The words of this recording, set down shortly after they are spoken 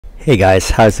Hey guys,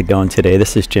 how's it going today?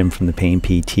 This is Jim from the Pain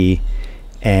PT,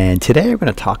 and today we're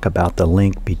going to talk about the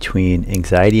link between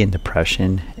anxiety and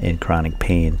depression and chronic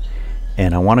pain.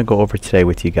 And I want to go over today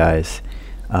with you guys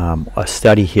a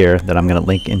study here that I'm going to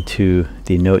link into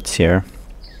the notes here.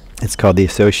 It's called the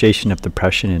Association of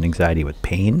Depression and Anxiety with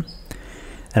Pain.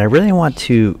 And I really want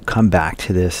to come back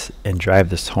to this and drive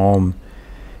this home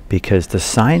because the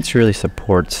science really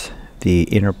supports the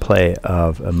interplay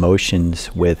of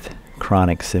emotions with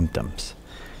chronic symptoms.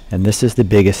 And this is the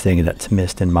biggest thing that's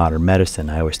missed in modern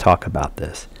medicine. I always talk about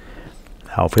this.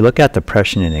 Now, if we look at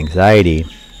depression and anxiety,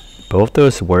 both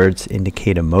those words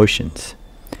indicate emotions.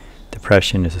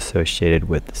 Depression is associated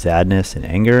with sadness and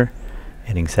anger,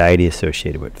 and anxiety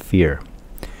associated with fear.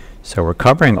 So we're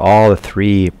covering all the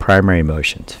three primary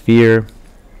emotions: fear,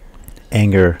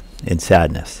 anger, and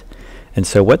sadness. And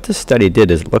so what this study did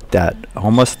is looked at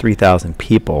almost 3,000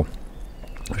 people,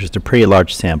 which is a pretty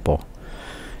large sample.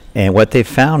 And what they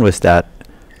found was that,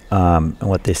 and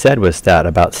what they said was that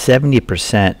about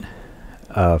 70%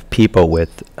 of people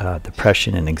with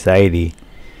depression and anxiety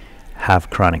have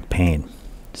chronic pain.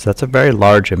 So that's a very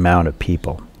large amount of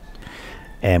people.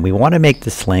 And we want to make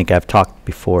this link. I've talked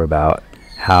before about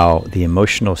how the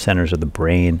emotional centers of the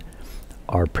brain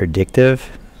are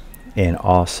predictive and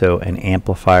also an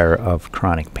amplifier of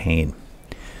chronic pain.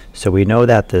 So we know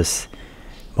that this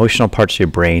emotional parts of your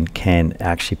brain can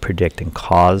actually predict and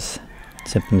cause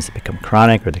symptoms to become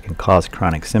chronic, or they can cause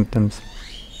chronic symptoms.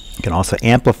 It can also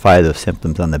amplify those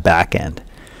symptoms on the back end.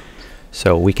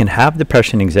 So we can have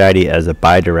depression and anxiety as a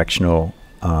bidirectional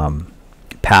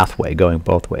pathway going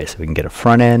both ways. So we can get a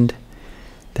front end,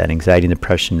 that anxiety and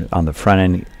depression on the front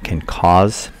end can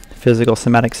cause physical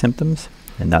somatic symptoms,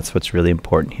 and that's what's really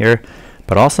important here.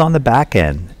 But also on the back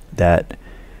end, that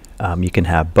you can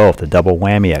have both, a double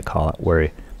whammy I call it, where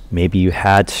maybe you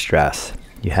had stress,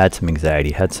 you had some anxiety,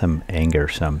 you had some anger,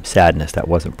 some sadness that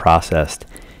wasn't processed,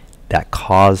 that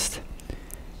caused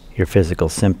your physical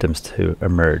symptoms to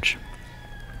emerge.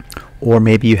 Or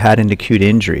maybe you had an acute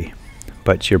injury,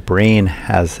 but your brain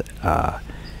has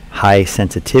high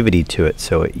sensitivity to it,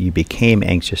 so you became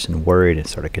anxious and worried and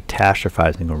sort of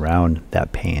catastrophizing around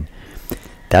that pain.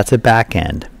 That's a back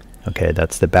end, okay?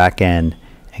 That's the back end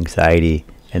anxiety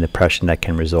and depression that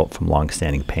can result from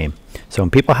long-standing pain. So when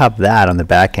people have that on the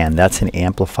back end, that's an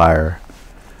amplifier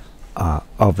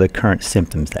of the current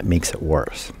symptoms that makes it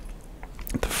worse.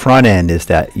 The front end is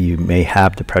that you may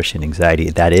have depression, anxiety.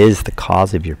 That is the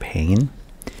cause of your pain,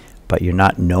 but you're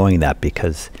not knowing that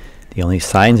because the only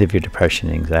signs of your depression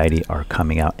and anxiety are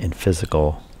coming out in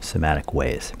physical, somatic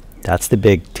ways. That's the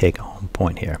big take-home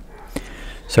point here.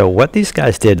 So what these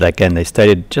guys did, again, they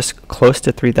studied just close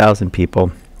to 3,000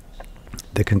 people.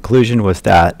 The conclusion was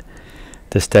that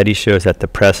the study shows that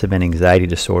depressive and anxiety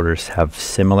disorders have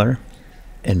similar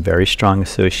and very strong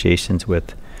associations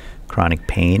with chronic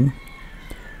pain,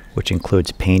 which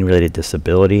includes pain-related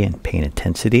disability and pain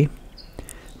intensity,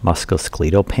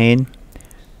 musculoskeletal pain,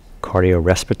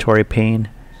 cardiorespiratory pain,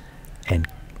 and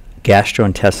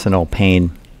gastrointestinal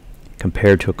pain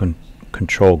compared to a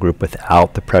control group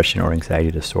without depression or anxiety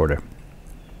disorder.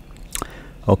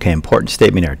 Okay, important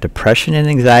statement here. Depression and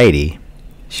anxiety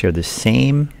share the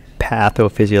same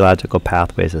pathophysiological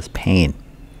pathways as pain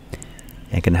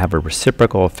and can have a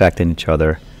reciprocal effect on each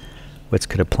other, which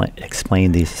could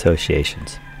explain these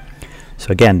associations.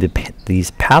 So again,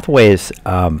 these pathways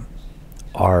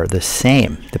are the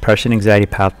same. Depression and anxiety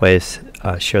pathways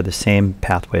share the same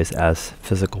pathways as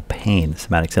physical pain,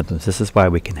 somatic symptoms. This is why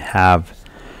we can have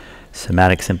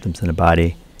somatic symptoms in the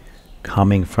body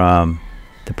coming from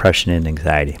depression and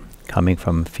anxiety, coming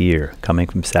from fear, coming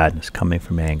from sadness, coming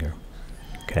from anger.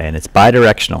 Okay, and it's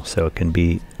bidirectional, so it can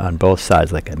be on both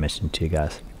sides, like I mentioned to you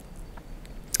guys.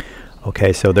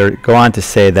 Okay, so they go on to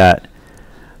say that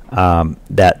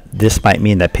that this might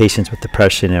mean that patients with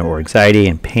depression or anxiety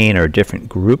and pain are a different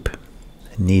group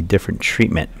and need different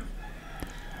treatment.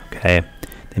 Okay,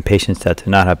 than patients that do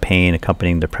not have pain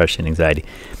accompanying depression and anxiety.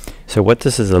 So what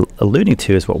this is alluding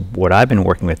to is what I've been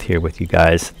working with here with you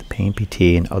guys, the Pain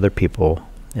PT and other people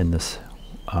in this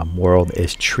world,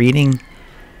 is treating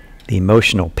the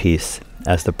emotional piece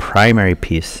as the primary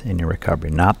piece in your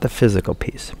recovery, not the physical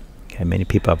piece. Okay, many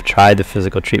people have tried the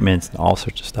physical treatments and all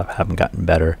sorts of stuff, haven't gotten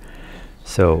better.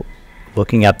 So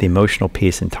looking at the emotional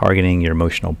piece and targeting your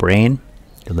emotional brain,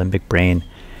 your limbic brain,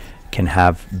 can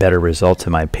have better results,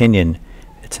 in my opinion.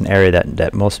 It's an area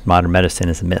that most modern medicine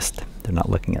has missed. They're not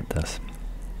looking at this.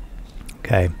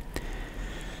 Okay,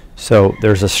 so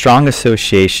there's a strong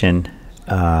association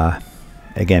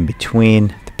again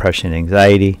between depression and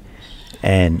anxiety,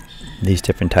 and these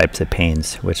different types of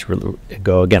pains, which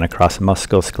go again across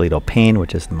musculoskeletal pain,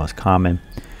 which is the most common,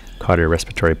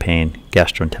 cardiorespiratory pain,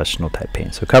 gastrointestinal type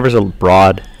pain. So it covers a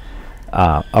broad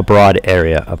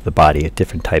area of the body,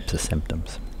 different types of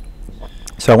symptoms.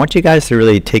 So I want you guys to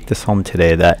really take this home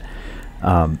today, that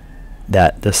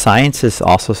that the science is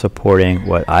also supporting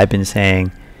what I've been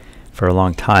saying for a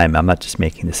long time. I'm not just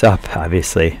making this up,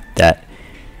 obviously, that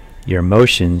your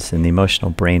emotions and the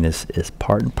emotional brain is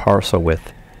part and parcel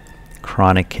with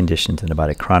chronic conditions in the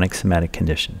body, chronic somatic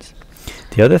conditions.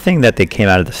 The other thing that they came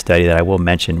out of the study that I will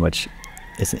mention, which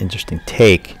is an interesting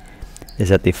take, is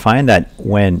that they find that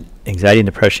when anxiety and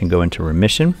depression go into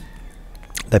remission,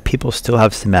 that people still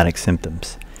have somatic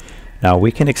symptoms. Now,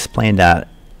 we can explain that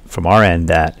from our end,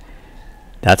 that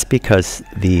that's because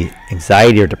the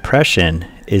anxiety or depression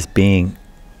is being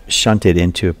shunted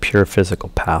into a pure physical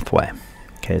pathway.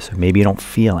 Okay, so maybe you don't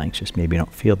feel anxious, maybe you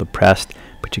don't feel depressed,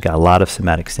 but you got a lot of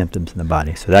somatic symptoms in the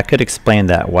body. So that could explain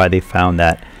that, why they found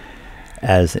that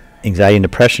as anxiety and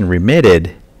depression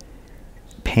remitted,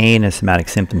 pain and somatic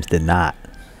symptoms did not.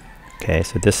 Okay,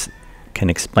 so this can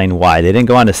explain why. They didn't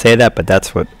go on to say that, but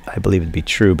that's what I believe to be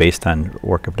true based on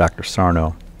work of Dr.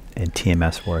 Sarno and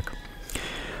TMS work.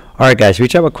 All right, guys,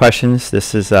 reach out with questions.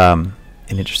 This is an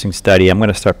interesting study. I'm going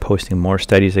to start posting more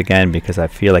studies again because I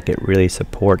feel like it really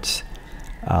supports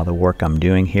the work I'm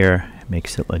doing here. It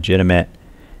makes it legitimate,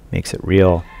 makes it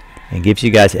real, and gives you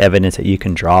guys evidence that you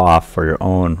can draw off for your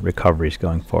own recoveries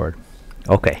going forward.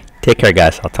 Okay, take care,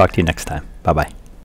 guys. I'll talk to you next time. Bye-bye.